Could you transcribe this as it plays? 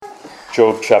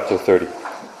Job chapter 30.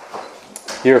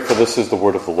 Hear, for this is the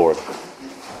word of the Lord.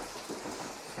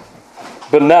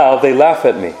 But now they laugh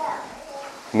at me,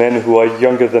 men who are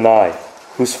younger than I,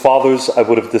 whose fathers I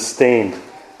would have disdained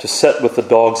to set with the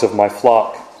dogs of my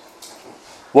flock.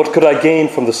 What could I gain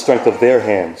from the strength of their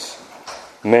hands,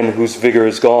 men whose vigor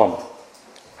is gone?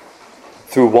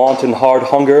 Through want and hard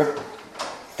hunger,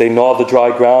 they gnaw the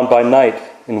dry ground by night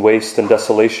in waste and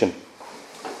desolation.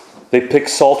 They pick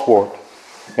saltwort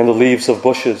and the leaves of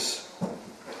bushes,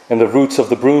 and the roots of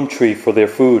the broom tree for their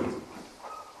food.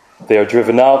 They are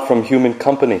driven out from human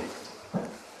company.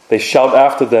 They shout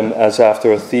after them as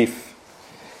after a thief.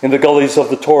 In the gullies of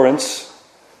the torrents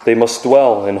they must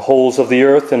dwell, in holes of the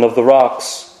earth and of the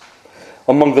rocks.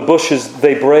 Among the bushes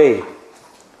they bray.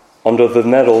 Under the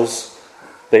nettles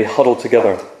they huddle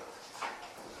together.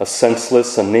 A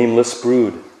senseless and nameless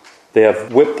brood they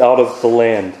have whipped out of the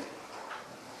land.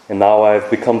 And now I have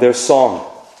become their song.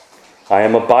 I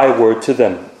am a byword to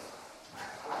them.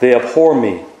 They abhor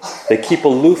me. They keep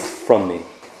aloof from me.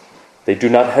 They do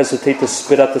not hesitate to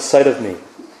spit at the sight of me.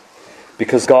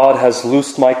 Because God has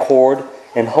loosed my cord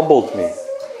and humbled me.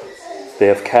 They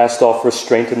have cast off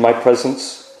restraint in my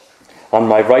presence. On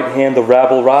my right hand the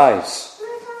rabble rise.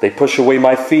 They push away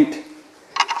my feet.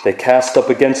 They cast up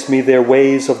against me their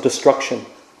ways of destruction.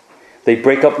 They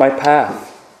break up my path.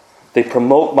 They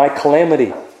promote my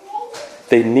calamity.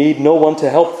 They need no one to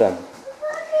help them.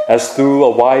 As through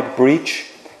a wide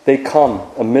breach, they come.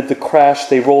 Amid the crash,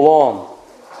 they roll on.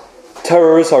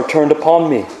 Terrors are turned upon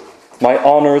me. My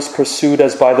honor is pursued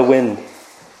as by the wind,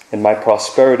 and my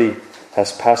prosperity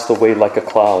has passed away like a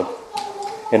cloud.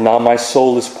 And now my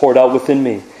soul is poured out within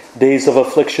me. Days of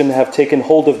affliction have taken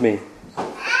hold of me.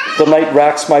 The night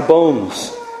racks my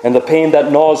bones, and the pain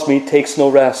that gnaws me takes no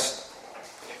rest.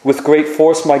 With great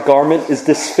force my garment is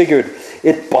disfigured.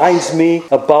 It binds me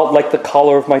about like the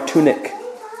collar of my tunic.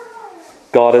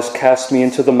 God has cast me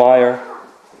into the mire,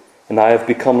 and I have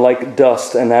become like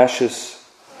dust and ashes.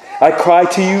 I cry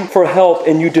to you for help,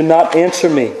 and you do not answer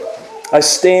me. I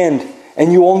stand,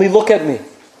 and you only look at me.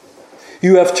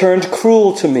 You have turned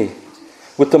cruel to me.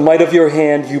 With the might of your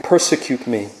hand, you persecute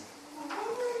me.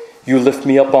 You lift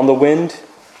me up on the wind.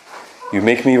 You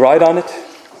make me ride on it,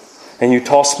 and you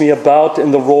toss me about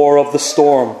in the roar of the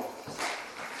storm.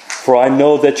 For I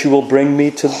know that you will bring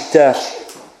me to death,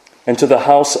 and to the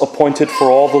house appointed for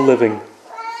all the living.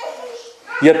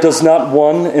 Yet does not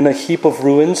one in a heap of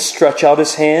ruins stretch out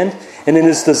his hand, and in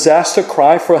his disaster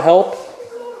cry for help?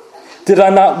 Did I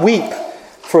not weep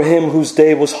for him whose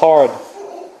day was hard?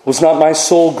 Was not my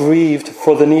soul grieved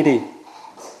for the needy?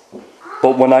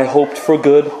 But when I hoped for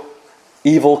good,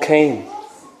 evil came.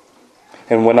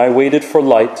 And when I waited for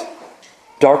light,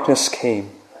 darkness came.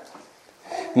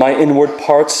 My inward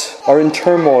parts are in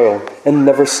turmoil and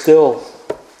never still.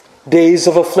 Days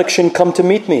of affliction come to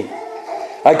meet me.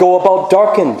 I go about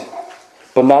darkened,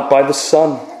 but not by the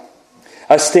sun.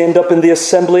 I stand up in the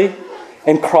assembly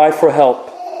and cry for help.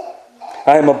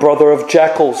 I am a brother of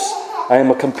jackals. I am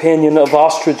a companion of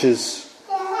ostriches.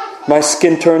 My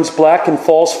skin turns black and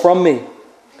falls from me,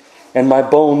 and my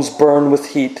bones burn with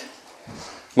heat.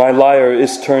 My lyre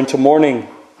is turned to mourning,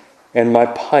 and my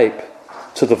pipe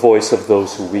to the voice of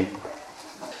those who weep.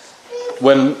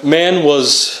 When man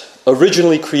was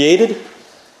originally created,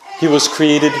 he was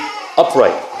created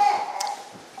upright.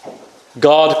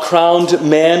 God crowned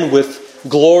man with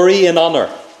glory and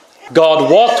honor.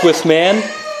 God walked with man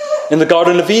in the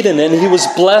Garden of Eden, and he was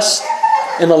blessed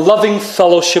in a loving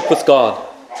fellowship with God.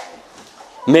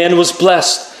 Man was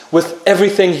blessed with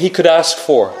everything he could ask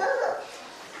for.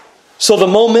 So the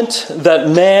moment that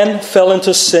man fell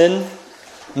into sin,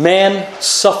 man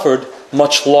suffered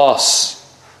much loss.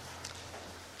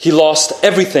 He lost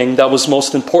everything that was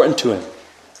most important to him.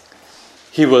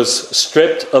 He was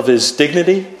stripped of his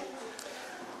dignity.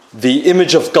 The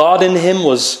image of God in him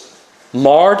was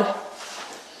marred.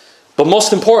 But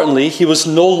most importantly, he was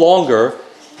no longer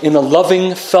in a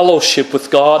loving fellowship with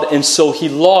God, and so he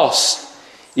lost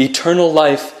eternal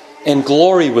life and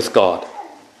glory with God.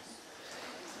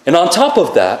 And on top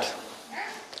of that,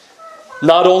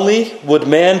 not only would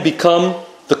man become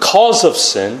the cause of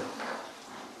sin,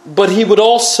 but he would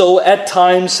also at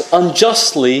times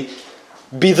unjustly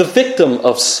be the victim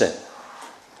of sin.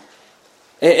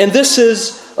 And this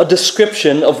is a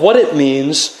description of what it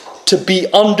means to be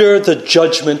under the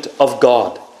judgment of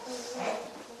God.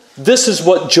 This is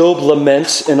what Job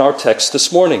laments in our text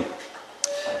this morning.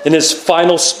 In his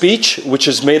final speech, which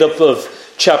is made up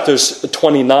of chapters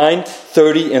 29,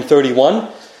 30, and 31,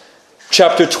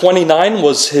 chapter 29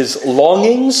 was his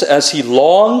longings as he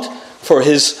longed for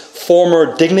his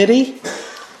former dignity.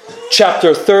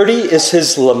 Chapter 30 is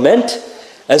his lament,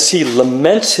 as he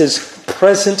laments his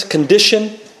present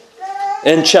condition.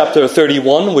 And chapter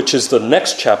 31, which is the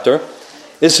next chapter,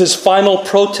 is his final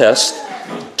protest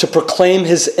to proclaim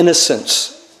his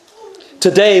innocence.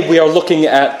 Today we are looking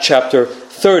at chapter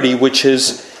 30, which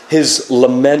is his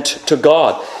lament to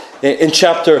God. In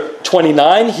chapter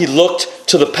 29, he looked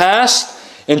to the past.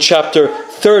 In chapter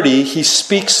 30, he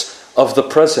speaks of the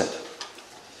present.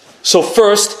 So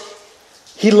first,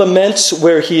 he laments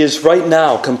where he is right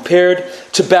now compared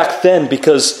to back then,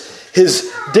 because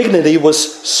his dignity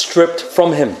was stripped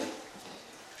from him.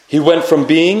 He went from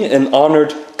being an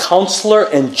honored counselor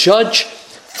and judge,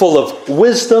 full of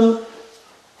wisdom,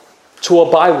 to a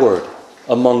byword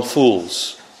among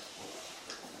fools.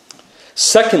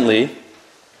 Secondly,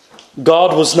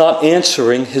 God was not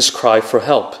answering his cry for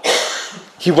help.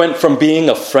 He went from being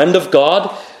a friend of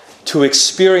God to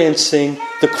experiencing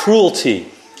the cruelty,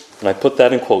 and I put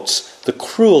that in quotes, the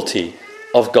cruelty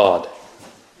of God.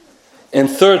 And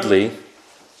thirdly,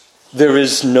 there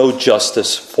is no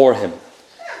justice for him.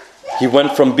 He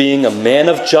went from being a man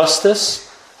of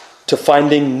justice to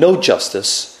finding no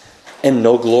justice and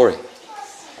no glory.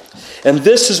 And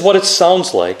this is what it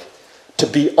sounds like to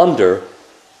be under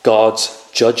God's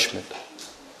judgment.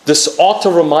 This ought to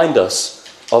remind us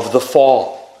of the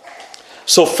fall.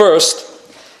 So first,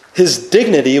 his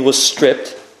dignity was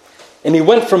stripped, and he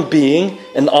went from being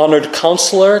an honored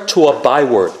counselor to a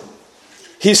byword.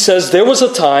 He says, there was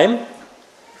a time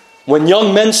when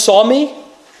young men saw me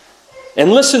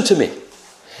and listened to me,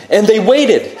 and they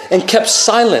waited and kept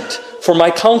silent for my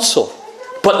counsel.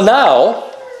 But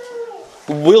now,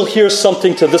 we'll hear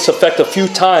something to this effect a few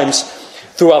times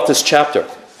throughout this chapter.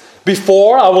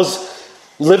 Before, I was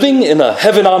living in a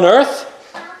heaven on earth,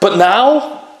 but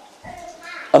now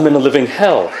I'm in a living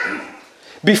hell.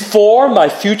 Before, my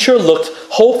future looked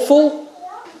hopeful,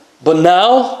 but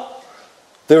now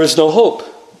there is no hope.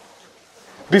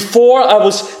 Before, I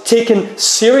was taken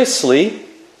seriously,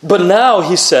 but now,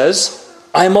 he says,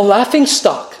 I am a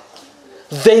laughingstock.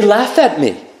 They laugh at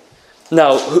me.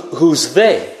 Now, who's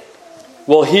they?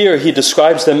 Well, here he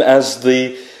describes them as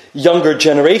the younger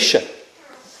generation.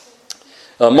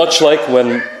 Much like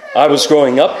when I was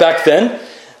growing up back then,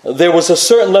 there was a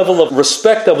certain level of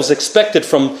respect that was expected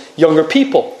from younger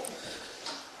people.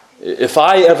 If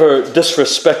I ever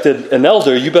disrespected an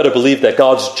elder, you better believe that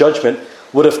God's judgment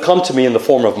would have come to me in the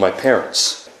form of my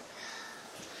parents.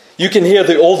 You can hear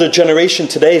the older generation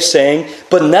today saying,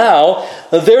 but now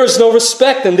there is no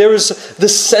respect and there is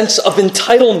this sense of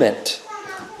entitlement.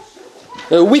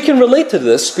 We can relate to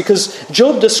this because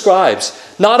Job describes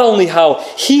not only how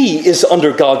he is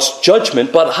under God's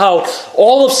judgment, but how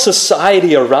all of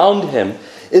society around him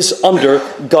is under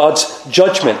God's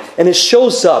judgment. And it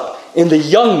shows up in the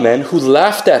young men who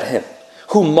laughed at him,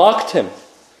 who mocked him.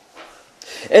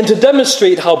 And to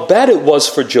demonstrate how bad it was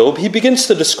for Job, he begins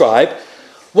to describe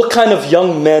what kind of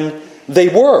young men they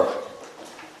were.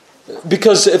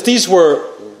 Because if these were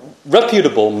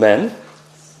reputable men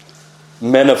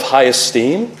of high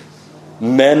esteem,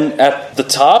 men at the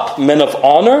top, men of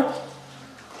honor,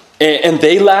 and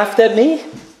they laughed at me,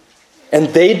 and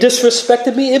they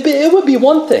disrespected me, it would be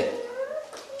one thing.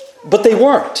 But they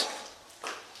weren't.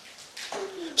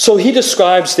 So he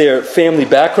describes their family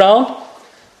background,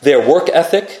 their work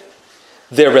ethic,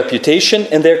 their reputation,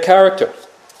 and their character.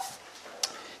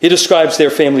 He describes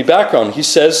their family background. He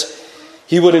says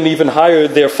he wouldn't even hire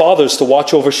their fathers to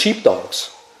watch over sheepdogs.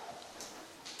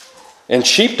 And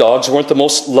sheepdogs weren't the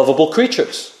most lovable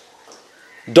creatures.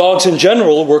 Dogs in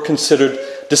general were considered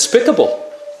despicable.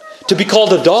 To be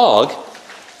called a dog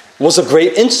was a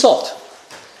great insult.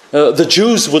 The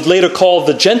Jews would later call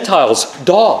the Gentiles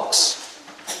dogs.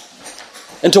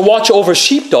 And to watch over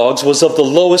sheepdogs was of the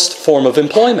lowest form of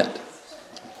employment.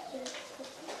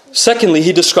 Secondly,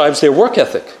 he describes their work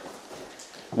ethic.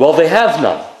 Well, they have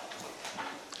none.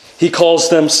 He calls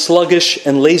them sluggish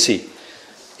and lazy.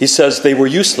 He says they were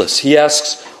useless. He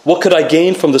asks, what could I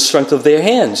gain from the strength of their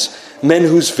hands? Men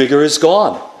whose vigor is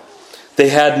gone. They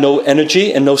had no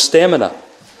energy and no stamina.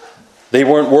 They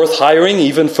weren't worth hiring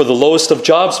even for the lowest of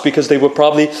jobs because they would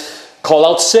probably call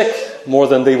out sick more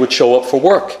than they would show up for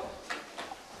work.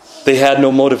 They had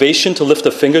no motivation to lift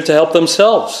a finger to help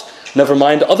themselves, never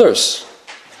mind others.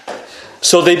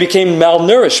 So they became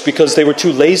malnourished because they were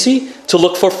too lazy to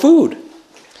look for food.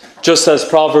 Just as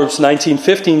Proverbs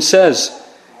 19:15 says,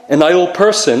 an idle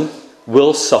person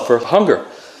will suffer hunger.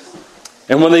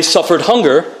 And when they suffered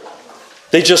hunger,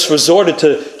 they just resorted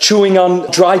to chewing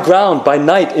on dry ground by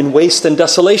night in waste and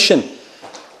desolation.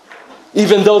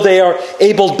 Even though they are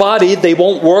able-bodied, they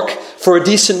won't work for a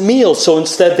decent meal, so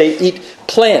instead they eat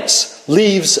plants,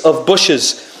 leaves of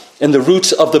bushes, and the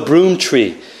roots of the broom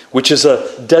tree, which is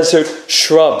a desert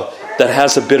shrub that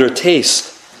has a bitter taste.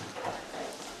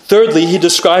 Thirdly, he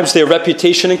describes their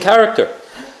reputation and character.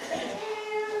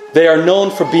 They are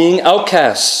known for being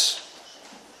outcasts.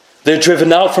 They're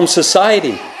driven out from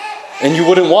society, and you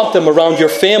wouldn't want them around your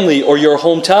family or your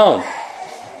hometown.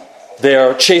 They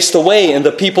are chased away, and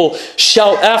the people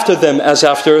shout after them as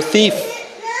after a thief.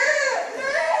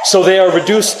 So they are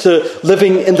reduced to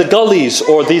living in the gullies,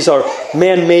 or these are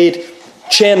man-made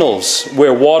channels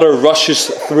where water rushes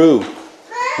through.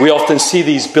 We often see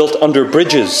these built under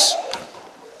bridges.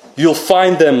 You'll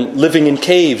find them living in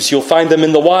caves. You'll find them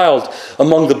in the wild,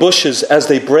 among the bushes, as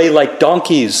they bray like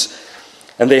donkeys,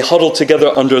 and they huddle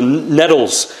together under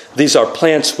nettles. These are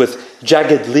plants with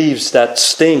jagged leaves that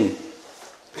sting.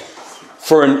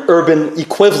 For an urban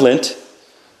equivalent,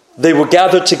 they were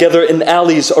gathered together in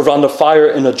alleys around a fire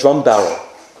in a drum barrel.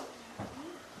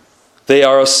 They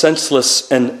are a senseless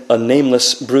and a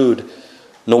nameless brood.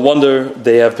 No wonder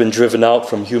they have been driven out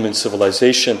from human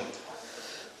civilization.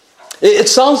 It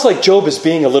sounds like Job is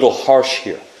being a little harsh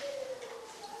here.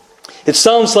 It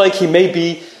sounds like he may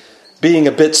be being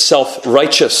a bit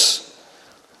self-righteous.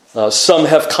 Some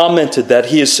have commented that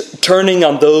he is turning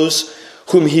on those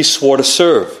whom he swore to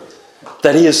serve,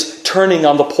 that he is turning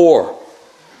on the poor.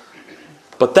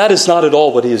 But that is not at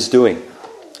all what he is doing.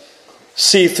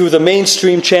 See, through the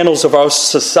mainstream channels of our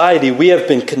society, we have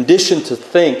been conditioned to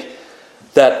think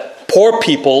that poor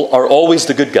people are always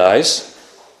the good guys,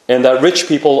 and that rich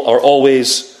people are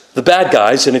always the bad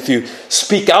guys, and if you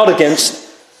speak out against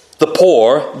the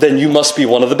poor, then you must be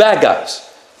one of the bad guys.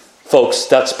 Folks,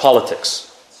 that's politics.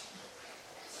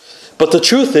 But the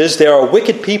truth is, there are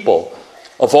wicked people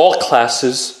of all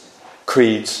classes,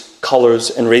 creeds,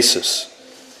 colors, and races.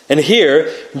 And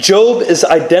here, Job is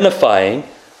identifying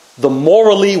the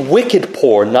morally wicked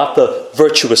poor, not the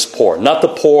virtuous poor, not the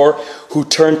poor who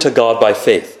turn to God by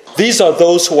faith. These are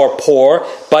those who are poor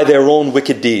by their own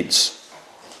wicked deeds.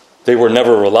 They were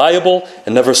never reliable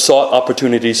and never sought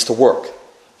opportunities to work.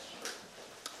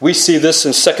 We see this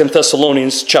in 2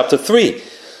 Thessalonians chapter 3.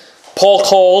 Paul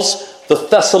calls the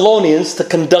Thessalonians to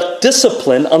conduct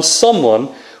discipline on someone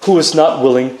who is not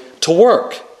willing to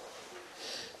work.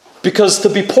 Because to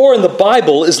be poor in the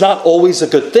Bible is not always a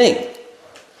good thing.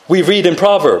 We read in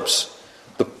Proverbs,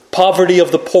 the poverty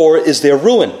of the poor is their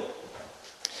ruin,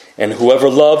 and whoever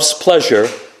loves pleasure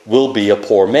will be a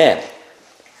poor man.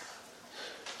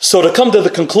 So to come to the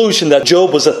conclusion that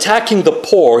Job was attacking the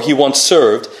poor he once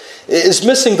served is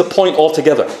missing the point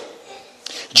altogether.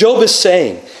 Job is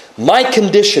saying, my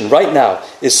condition right now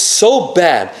is so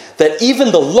bad that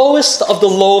even the lowest of the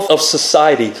low of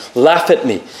society laugh at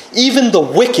me. Even the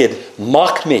wicked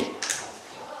mock me.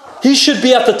 He should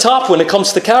be at the top when it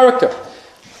comes to character.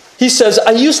 He says,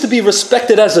 I used to be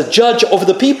respected as a judge over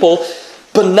the people,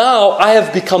 but now I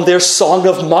have become their song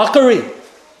of mockery.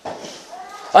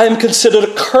 I am considered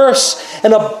a curse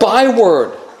and a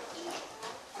byword.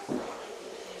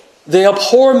 They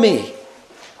abhor me,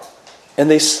 and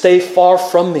they stay far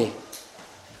from me.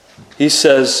 He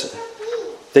says,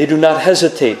 they do not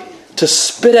hesitate to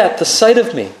spit at the sight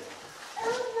of me.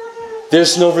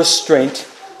 There's no restraint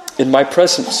in my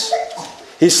presence.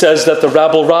 He says that the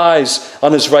rabble rise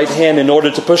on his right hand in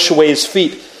order to push away his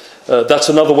feet. That's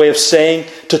another way of saying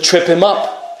to trip him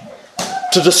up,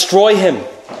 to destroy him,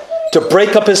 to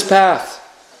break up his path,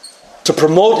 to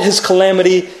promote his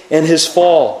calamity and his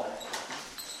fall.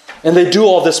 And they do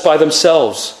all this by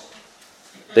themselves.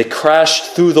 They crash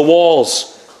through the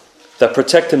walls that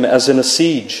protect him as in a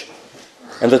siege.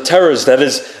 And the terrors, that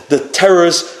is, the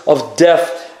terrors of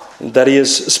death that he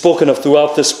has spoken of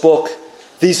throughout this book,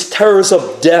 these terrors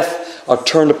of death are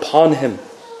turned upon him,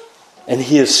 and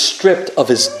he is stripped of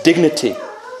his dignity.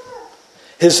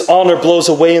 His honor blows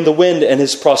away in the wind, and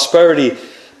his prosperity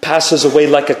passes away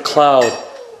like a cloud,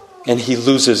 and he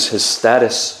loses his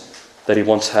status that he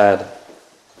once had.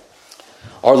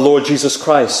 Our Lord Jesus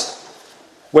Christ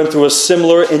went through a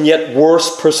similar and yet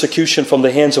worse persecution from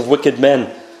the hands of wicked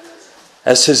men,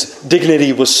 as his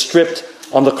dignity was stripped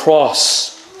on the cross.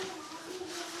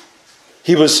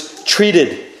 He was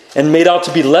treated and made out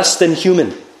to be less than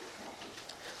human.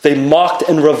 They mocked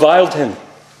and reviled him.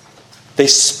 They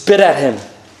spit at him.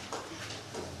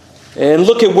 And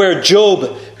look at where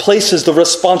Job places the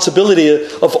responsibility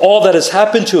of all that has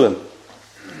happened to him.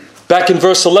 Back in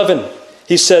verse 11,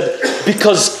 he said,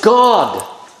 because God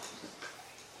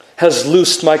has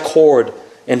loosed my cord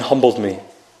and humbled me.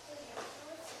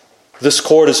 This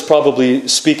cord is probably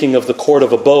speaking of the cord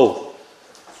of a bow.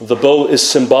 The bow is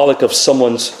symbolic of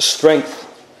someone's strength.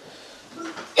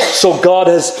 so God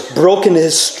has broken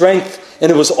his strength,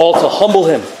 and it was all to humble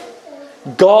him.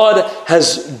 God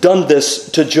has done this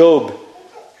to Job.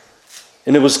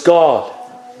 And it was God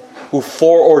who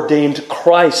foreordained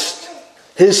Christ,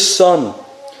 his Son,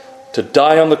 to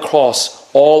die on the cross,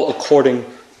 all according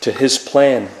to his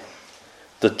plan.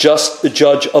 The just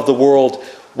judge of the world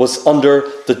was under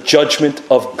the judgment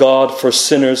of God for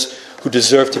sinners who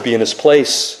deserved to be in his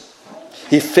place.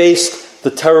 He faced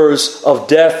the terrors of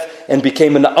death and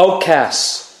became an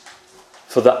outcast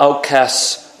for the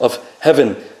outcasts of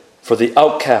heaven, for the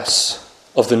outcasts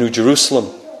of the New Jerusalem,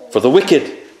 for the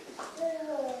wicked.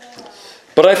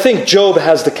 But I think Job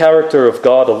has the character of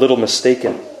God a little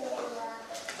mistaken.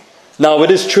 Now,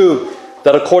 it is true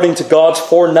that according to God's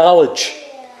foreknowledge,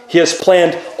 he has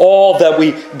planned all that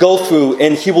we go through,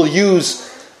 and he will use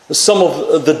some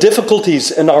of the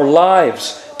difficulties in our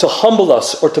lives to humble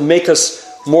us or to make us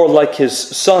more like his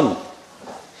Son.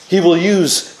 He will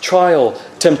use trial,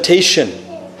 temptation,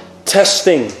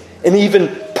 testing, and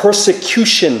even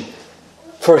persecution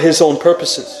for his own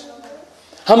purposes.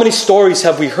 How many stories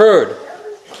have we heard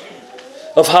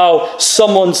of how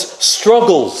someone's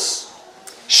struggles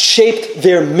shaped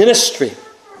their ministry?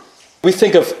 We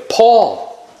think of Paul.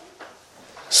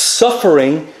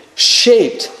 Suffering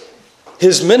shaped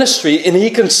his ministry, and he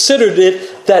considered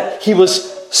it that he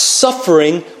was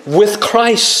suffering with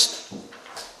Christ.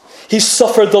 He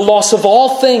suffered the loss of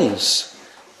all things,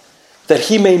 that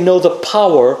he may know the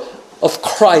power of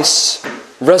Christ's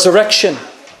resurrection,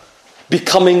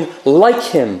 becoming like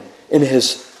him in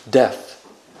his death.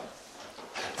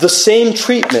 The same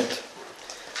treatment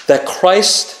that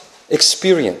Christ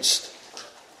experienced,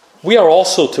 we are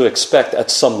also to expect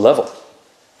at some level,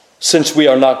 since we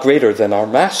are not greater than our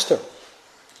Master.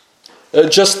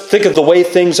 Just think of the way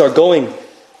things are going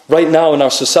right now in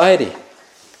our society.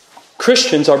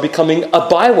 Christians are becoming a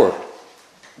byword.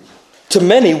 To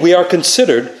many, we are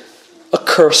considered a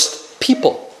cursed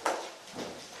people.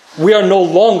 We are no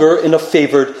longer in a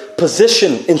favored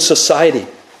position in society.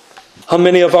 How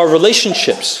many of our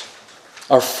relationships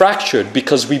are fractured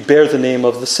because we bear the name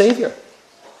of the Savior?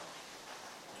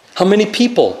 How many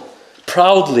people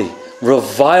proudly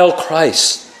revile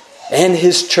Christ and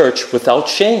his church without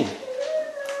shame?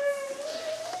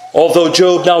 Although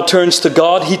Job now turns to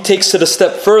God, he takes it a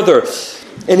step further,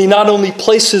 and he not only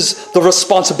places the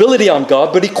responsibility on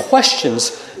God, but he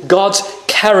questions God's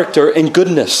character and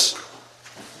goodness.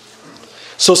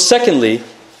 So secondly,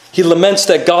 he laments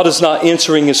that God is not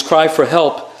answering his cry for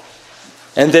help,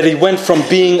 and that he went from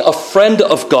being a friend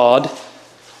of God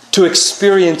to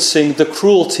experiencing the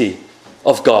cruelty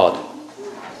of God.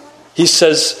 He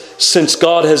says, since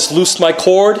God has loosed my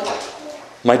cord,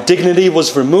 my dignity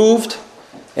was removed,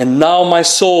 and now my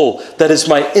soul, that is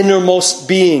my innermost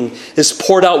being, is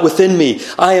poured out within me.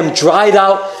 I am dried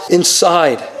out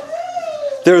inside.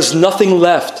 There is nothing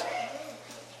left.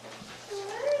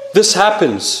 This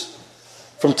happens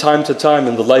from time to time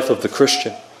in the life of the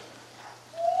Christian.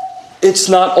 It's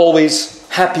not always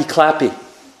happy-clappy.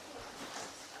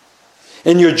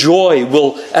 And your joy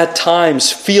will at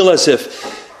times feel as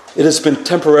if it has been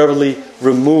temporarily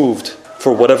removed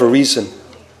for whatever reason.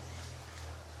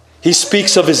 He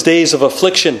speaks of his days of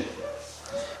affliction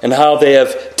and how they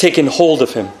have taken hold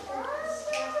of him.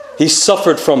 He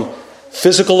suffered from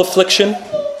physical affliction,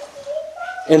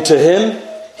 and to him,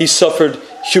 he suffered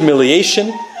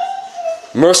humiliation,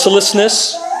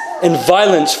 mercilessness, and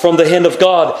violence from the hand of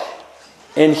God.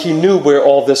 And he knew where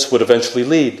all this would eventually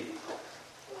lead.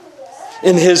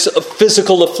 In his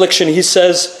physical affliction, he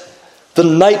says, the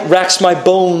night racks my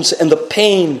bones, and the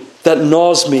pain that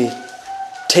gnaws me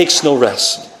takes no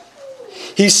rest.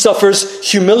 He suffers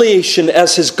humiliation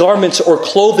as his garments or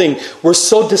clothing were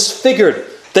so disfigured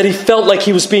that he felt like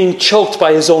he was being choked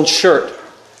by his own shirt.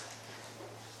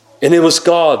 And it was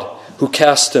God who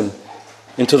cast him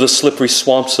into the slippery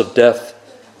swamps of death,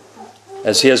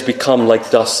 as he has become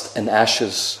like dust and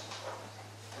ashes.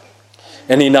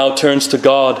 And he now turns to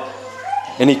God,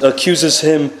 and he accuses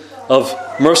him of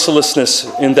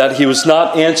mercilessness in that he was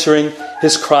not answering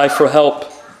his cry for help.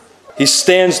 He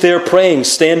stands there praying.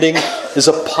 Standing is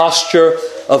a posture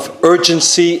of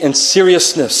urgency and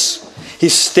seriousness. He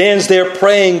stands there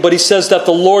praying, but he says that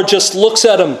the Lord just looks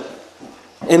at him,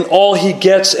 and all he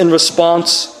gets in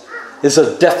response is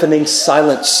a deafening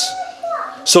silence.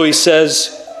 So he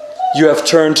says, you have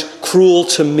turned cruel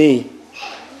to me.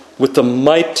 With the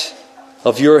might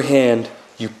of your hand,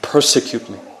 you persecute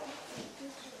me.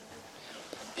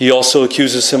 He also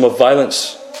accuses him of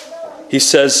violence. He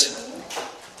says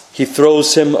he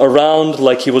throws him around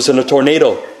like he was in a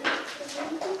tornado.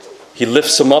 He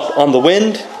lifts him up on the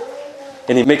wind,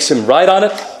 and he makes him ride on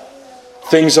it,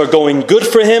 Things are going good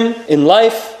for him in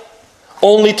life,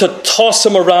 only to toss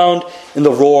him around in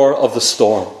the roar of the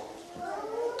storm.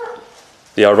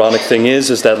 The ironic thing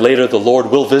is that later the Lord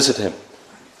will visit him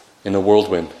in a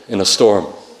whirlwind, in a storm.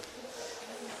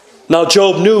 Now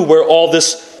Job knew where all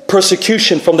this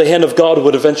persecution from the hand of God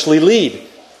would eventually lead.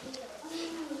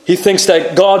 He thinks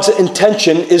that God's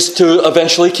intention is to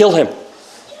eventually kill him.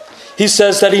 He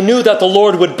says that he knew that the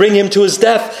Lord would bring him to his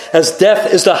death, as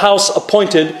death is the house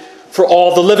appointed for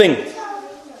all the living.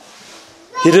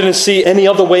 He didn't see any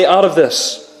other way out of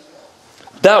this.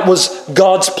 That was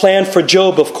God's plan for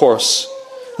Job, of course,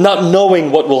 not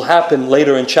knowing what will happen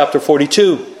later in chapter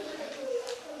 42.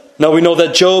 Now we know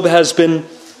that Job has been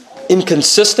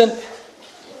inconsistent.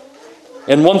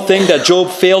 And one thing that Job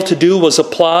failed to do was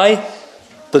apply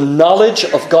the knowledge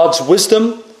of God's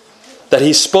wisdom that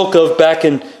he spoke of back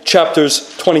in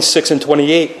chapters 26 and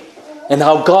 28. And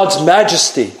how God's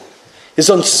majesty is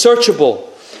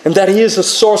unsearchable and that he is the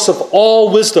source of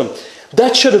all wisdom.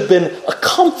 That should have been a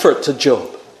comfort to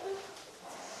Job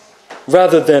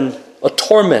rather than a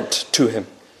torment to him.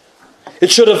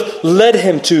 It should have led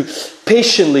him to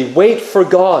patiently wait for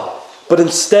God, but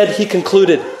instead he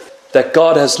concluded that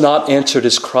God has not answered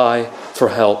his cry for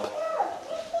help.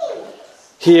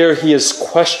 Here he is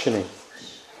questioning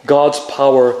God's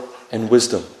power and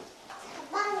wisdom.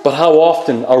 But how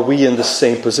often are we in the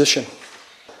same position?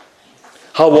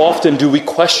 How often do we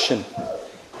question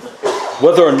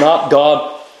whether or not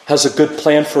God has a good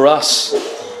plan for us?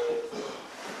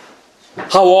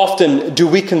 How often do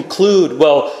we conclude,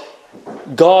 well,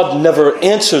 God never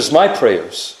answers my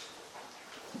prayers,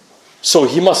 so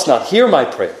he must not hear my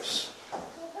prayers?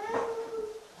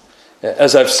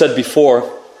 As I've said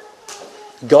before,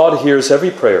 God hears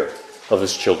every prayer of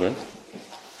his children,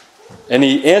 and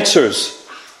he answers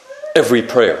every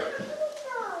prayer.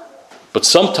 But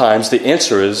sometimes the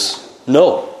answer is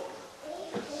no.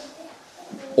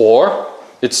 Or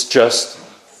it's just,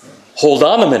 hold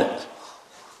on a minute.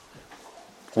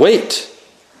 Wait.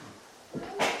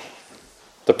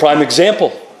 The prime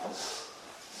example.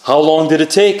 How long did it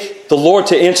take the Lord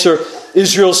to answer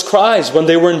Israel's cries when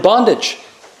they were in bondage?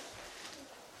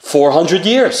 400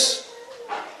 years.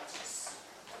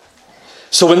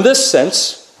 So in this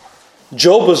sense,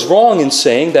 Job was wrong in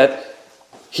saying that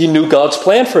he knew God's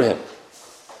plan for him.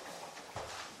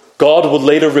 God would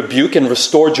later rebuke and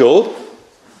restore Job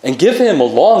and give him a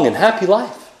long and happy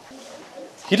life.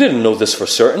 He didn't know this for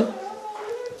certain.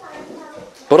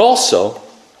 But also,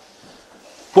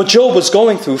 what Job was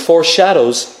going through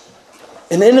foreshadows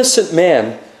an innocent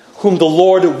man whom the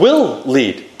Lord will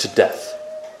lead to death.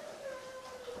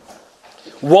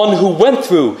 One who went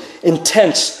through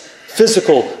intense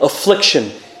physical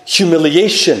affliction,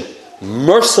 humiliation,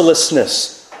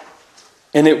 mercilessness.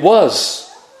 And it was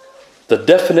the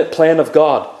definite plan of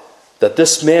God that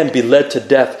this man be led to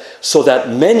death so that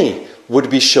many would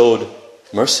be showed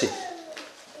mercy.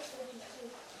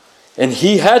 And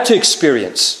he had to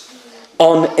experience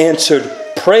unanswered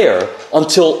prayer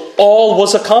until all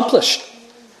was accomplished.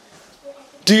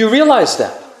 Do you realize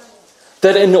that?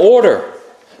 That in order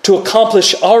to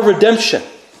accomplish our redemption,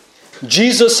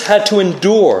 Jesus had to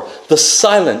endure the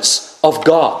silence of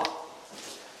God.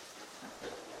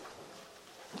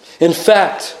 In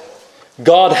fact,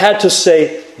 God had to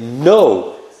say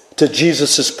no to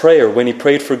Jesus' prayer when he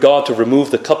prayed for God to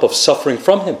remove the cup of suffering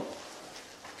from him.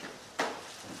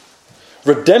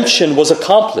 Redemption was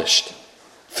accomplished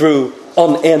through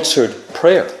unanswered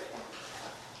prayer.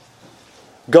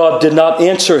 God did not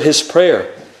answer his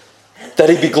prayer that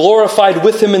he be glorified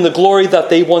with him in the glory that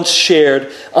they once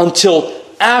shared until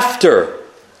after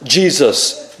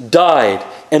Jesus died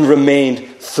and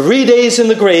remained 3 days in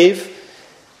the grave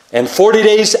and 40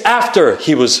 days after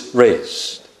he was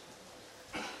raised.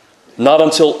 Not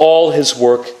until all his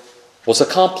work was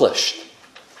accomplished.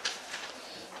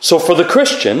 So for the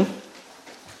Christian,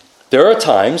 there are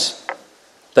times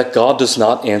that God does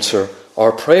not answer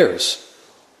our prayers,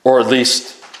 or at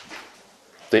least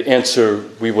the answer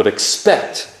we would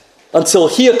expect, until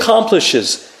he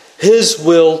accomplishes his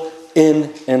will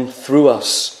in and through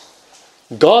us.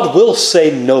 God will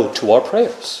say no to our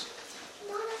prayers.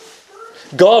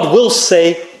 God will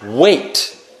say,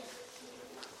 wait.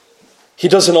 He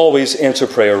doesn't always answer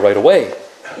prayer right away.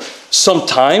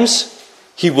 Sometimes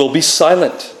he will be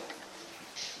silent.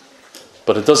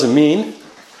 But it doesn't mean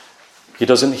he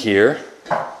doesn't hear,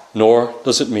 nor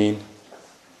does it mean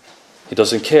he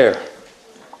doesn't care.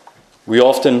 We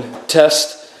often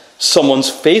test someone's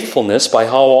faithfulness by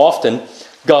how often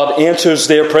God answers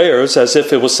their prayers as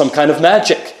if it was some kind of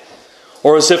magic,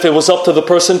 or as if it was up to the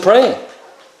person praying.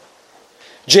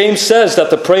 James says that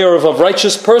the prayer of a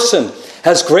righteous person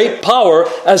has great power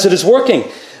as it is working.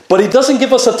 But he doesn't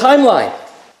give us a timeline.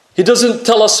 He doesn't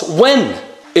tell us when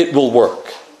it will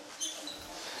work.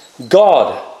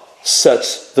 God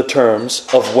sets the terms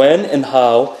of when and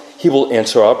how he will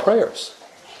answer our prayers.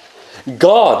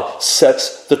 God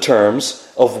sets the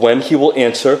terms of when he will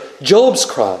answer Job's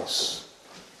cries.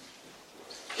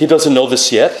 He doesn't know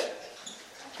this yet,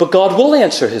 but God will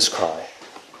answer his cry,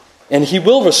 and he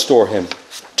will restore him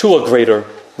to a greater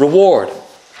reward.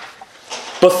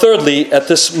 But thirdly, at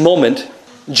this moment,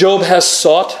 Job has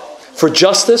sought for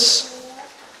justice,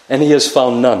 and he has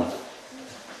found none.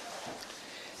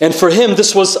 And for him,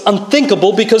 this was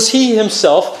unthinkable because he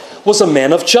himself was a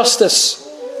man of justice.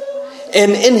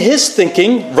 And in his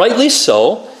thinking, rightly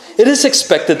so, it is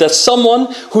expected that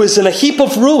someone who is in a heap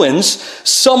of ruins,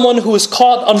 someone who is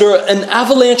caught under an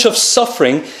avalanche of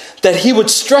suffering, that he would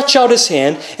stretch out his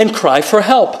hand and cry for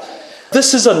help.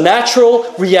 This is a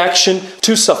natural reaction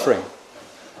to suffering.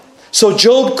 So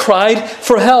Job cried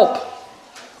for help.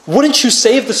 Wouldn't you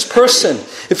save this person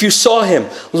if you saw him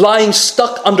lying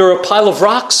stuck under a pile of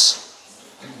rocks?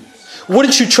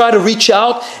 Wouldn't you try to reach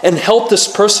out and help this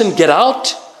person get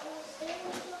out?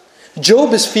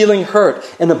 Job is feeling hurt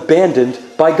and abandoned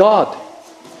by God.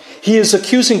 He is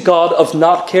accusing God of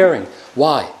not caring.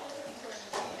 Why?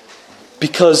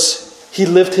 Because he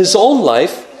lived his own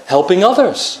life helping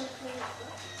others.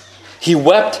 He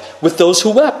wept with those who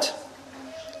wept.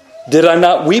 Did I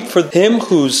not weep for him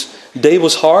whose day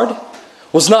was hard?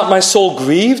 Was not my soul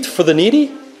grieved for the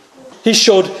needy? He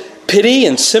showed pity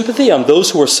and sympathy on those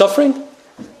who were suffering.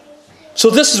 So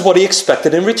this is what he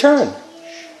expected in return.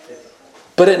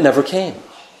 But it never came.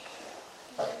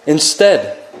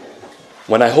 Instead,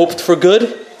 when I hoped for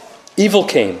good, evil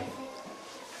came.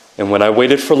 And when I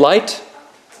waited for light,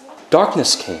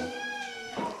 darkness came.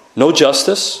 No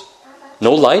justice,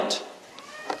 no light,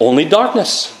 only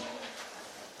darkness.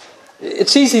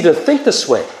 It's easy to think this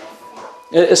way,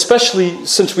 especially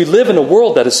since we live in a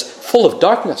world that is full of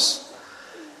darkness.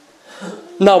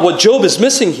 Now, what Job is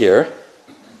missing here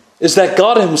is that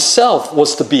God himself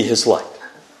was to be his light.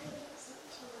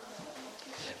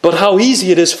 But how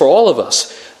easy it is for all of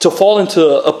us to fall into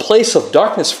a place of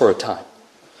darkness for a time.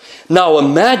 Now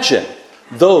imagine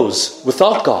those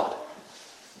without God.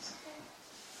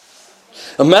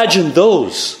 Imagine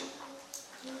those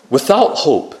without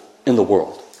hope in the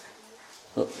world.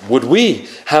 Would we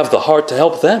have the heart to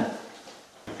help them,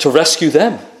 to rescue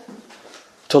them,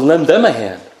 to lend them a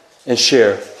hand and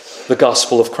share the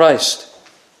gospel of Christ?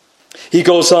 He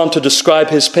goes on to describe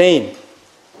his pain.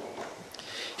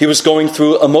 He was going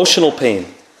through emotional pain.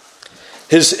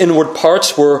 His inward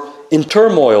parts were in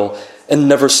turmoil and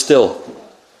never still.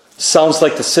 Sounds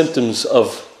like the symptoms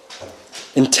of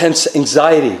intense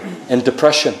anxiety and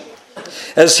depression.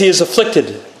 As he is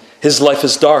afflicted, his life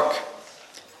is dark.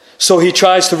 So he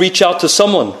tries to reach out to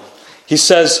someone. He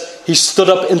says he stood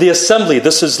up in the assembly.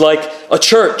 This is like a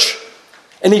church.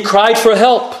 And he cried for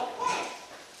help.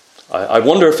 I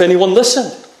wonder if anyone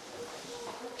listened.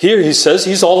 Here he says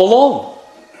he's all alone.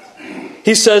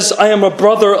 He says, I am a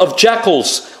brother of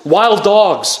jackals, wild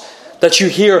dogs, that you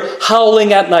hear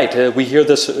howling at night. We hear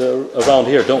this around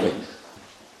here, don't we?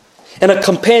 And a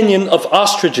companion of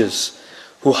ostriches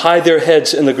who hide their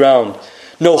heads in the ground.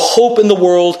 No hope in the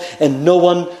world and no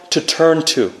one to turn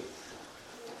to.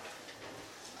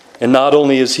 And not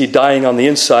only is he dying on the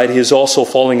inside, he is also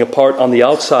falling apart on the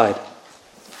outside,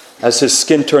 as his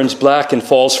skin turns black and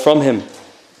falls from him,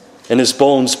 and his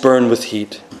bones burn with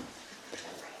heat.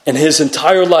 And his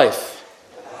entire life,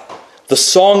 the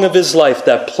song of his life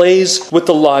that plays with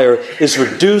the lyre, is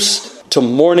reduced to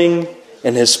mourning,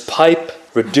 and his pipe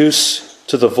reduced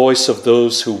to the voice of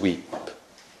those who weep.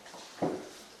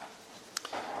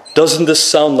 Doesn't this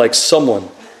sound like someone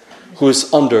who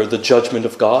is under the judgment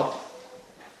of God?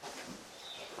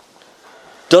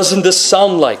 Doesn't this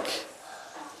sound like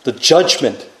the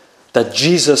judgment that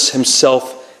Jesus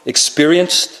himself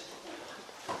experienced?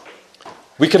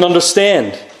 We can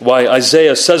understand why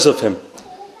Isaiah says of him,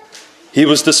 he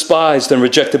was despised and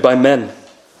rejected by men,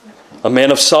 a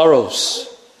man of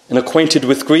sorrows and acquainted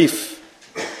with grief.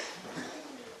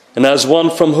 And as one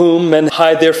from whom men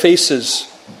hide their faces,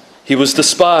 he was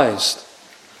despised,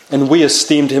 and we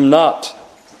esteemed him not.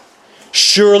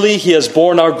 Surely he has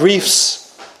borne our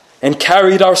griefs and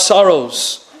carried our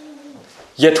sorrows.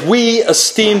 Yet we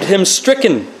esteemed him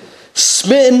stricken,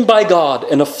 smitten by God,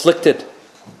 and afflicted.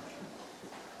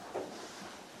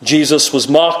 Jesus was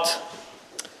mocked,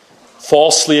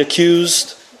 falsely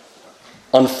accused,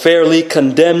 unfairly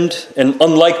condemned, and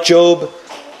unlike Job,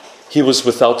 he was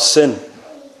without sin.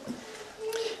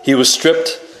 He was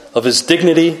stripped of his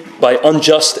dignity by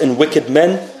unjust and wicked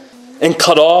men, and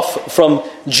cut off from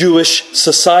Jewish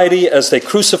society as they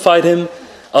crucified him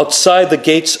outside the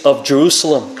gates of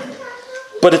Jerusalem.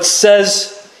 But it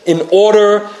says, in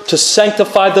order to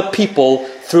sanctify the people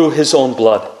through his own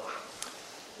blood.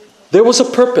 There was a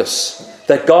purpose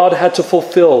that God had to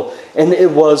fulfill, and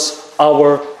it was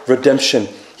our redemption.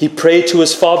 He prayed to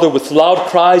his Father with loud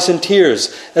cries and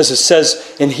tears, as it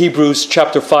says in Hebrews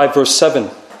chapter 5, verse 7.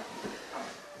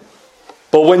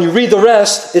 But when you read the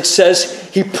rest, it says,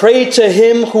 he prayed to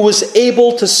him who was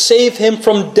able to save him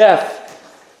from death,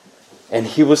 and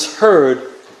he was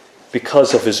heard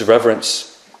because of his reverence.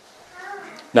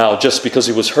 Now, just because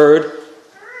he was heard,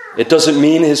 it doesn't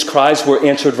mean his cries were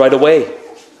answered right away.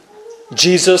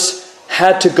 Jesus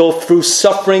had to go through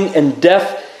suffering and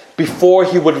death before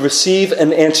he would receive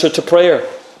an answer to prayer.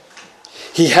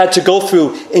 He had to go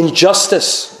through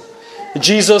injustice.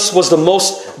 Jesus was the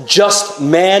most just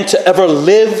man to ever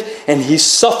live, and he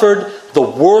suffered the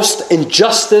worst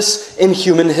injustice in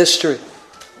human history.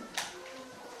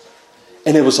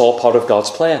 And it was all part of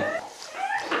God's plan.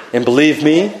 And believe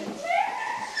me,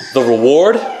 the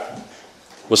reward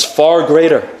was far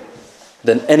greater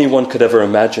than anyone could ever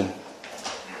imagine.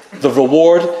 The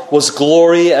reward was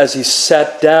glory as he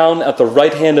sat down at the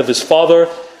right hand of his Father,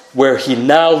 where he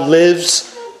now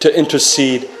lives to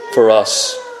intercede for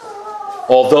us.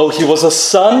 Although he was a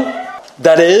son,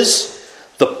 that is,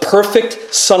 the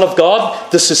perfect Son of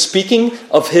God, this is speaking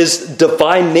of his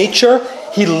divine nature,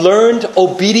 he learned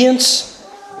obedience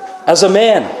as a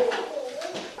man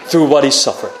through what he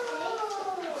suffered.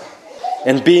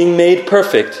 And being made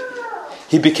perfect,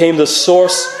 he became the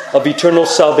source of eternal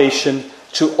salvation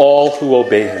to all who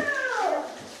obey him.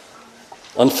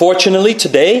 Unfortunately,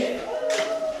 today,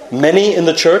 many in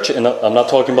the church, and I'm not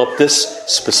talking about this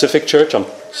specific church, I'm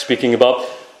speaking about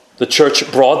the church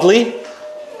broadly,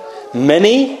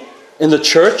 many in the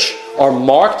church are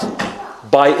marked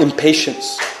by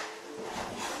impatience.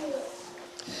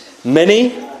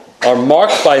 Many are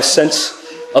marked by a sense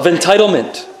of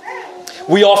entitlement.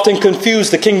 We often confuse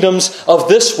the kingdoms of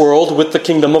this world with the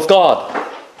kingdom of God.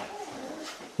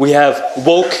 We have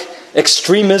woke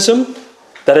extremism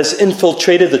that has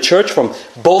infiltrated the church from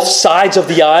both sides of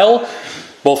the aisle,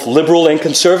 both liberal and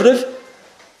conservative.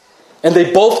 And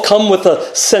they both come with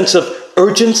a sense of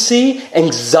urgency,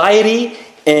 anxiety,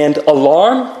 and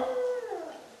alarm.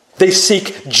 They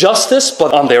seek justice,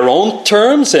 but on their own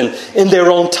terms and in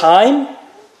their own time.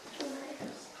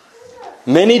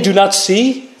 Many do not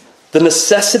see the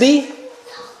necessity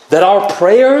that our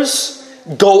prayers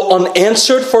go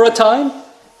unanswered for a time.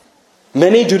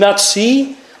 Many do not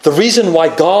see the reason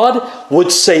why God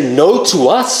would say no to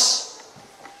us.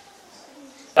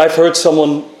 I've heard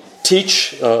someone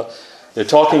teach, they're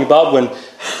talking about when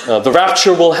the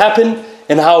rapture will happen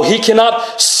and how he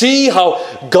cannot see how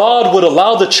God would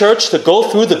allow the church to go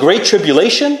through the great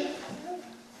tribulation.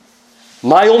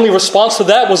 My only response to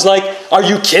that was like, are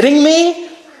you kidding me?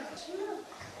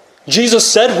 Jesus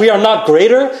said we are not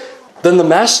greater than the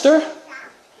Master.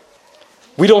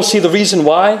 We don't see the reason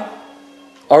why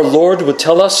our Lord would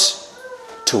tell us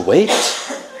to wait.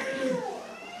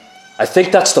 I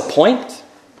think that's the point.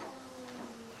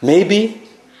 Maybe,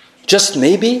 just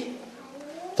maybe,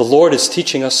 the Lord is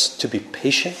teaching us to be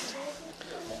patient,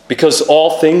 because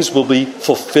all things will be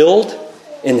fulfilled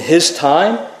in his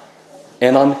time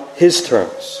and on his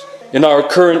terms. In our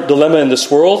current dilemma in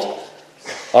this world,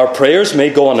 our prayers may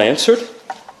go unanswered.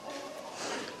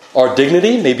 Our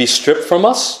dignity may be stripped from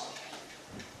us.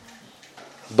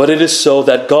 But it is so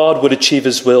that God would achieve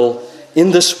his will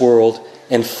in this world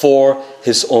and for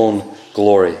his own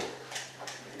glory.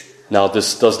 Now,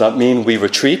 this does not mean we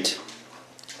retreat.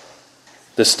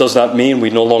 This does not mean we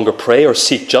no longer pray or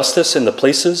seek justice in the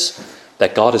places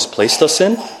that God has placed us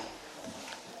in.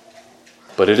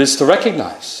 But it is to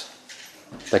recognize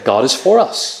that God is for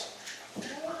us.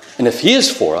 And if he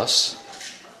is for us,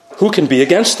 who can be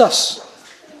against us?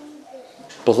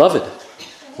 Beloved,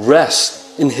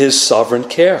 rest in his sovereign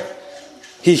care.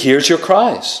 He hears your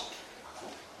cries.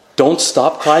 Don't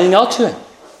stop crying out to him.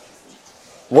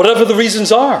 Whatever the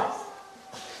reasons are,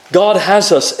 God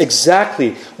has us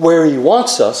exactly where he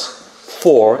wants us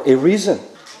for a reason.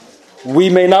 We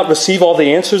may not receive all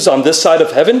the answers on this side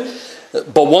of heaven,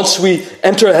 but once we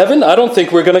enter heaven, I don't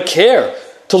think we're going to care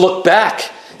to look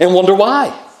back and wonder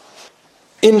why.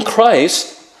 In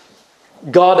Christ,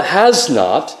 God has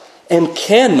not and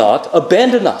cannot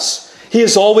abandon us. He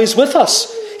is always with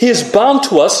us. He is bound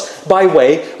to us by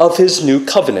way of his new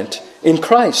covenant in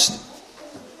Christ.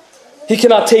 He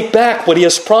cannot take back what he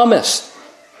has promised.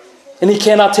 And he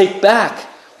cannot take back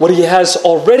what he has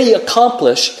already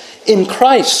accomplished in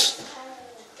Christ.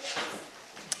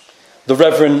 The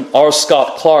Reverend R.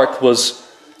 Scott Clark was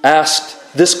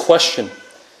asked this question,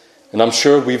 and I'm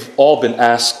sure we've all been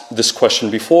asked this question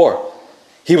before.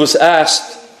 He was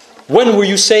asked, "When were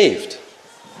you saved?"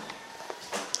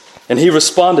 And he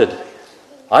responded,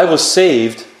 "I was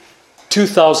saved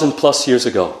 2,000 plus years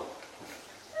ago,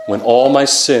 when all my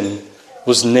sin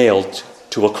was nailed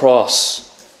to a cross."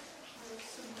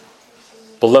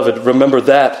 Beloved, remember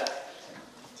that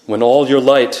when all your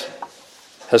light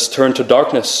has turned to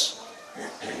darkness,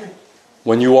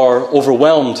 when you are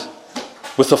overwhelmed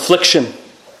with affliction,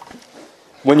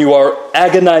 when you are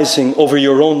agonizing over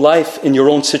your own life in your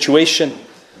own situation,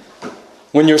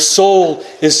 when your soul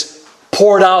is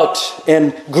poured out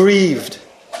and grieved,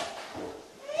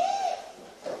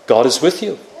 God is with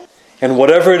you. And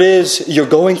whatever it is you're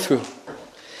going through,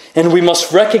 and we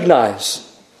must recognize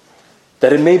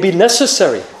that it may be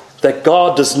necessary that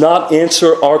God does not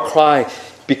answer our cry,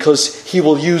 because He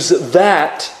will use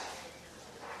that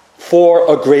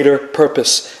for a greater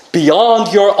purpose,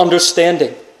 beyond your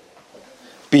understanding,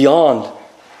 beyond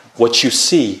what you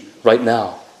see right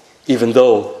now, even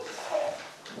though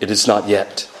it is not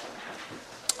yet.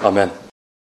 Amen.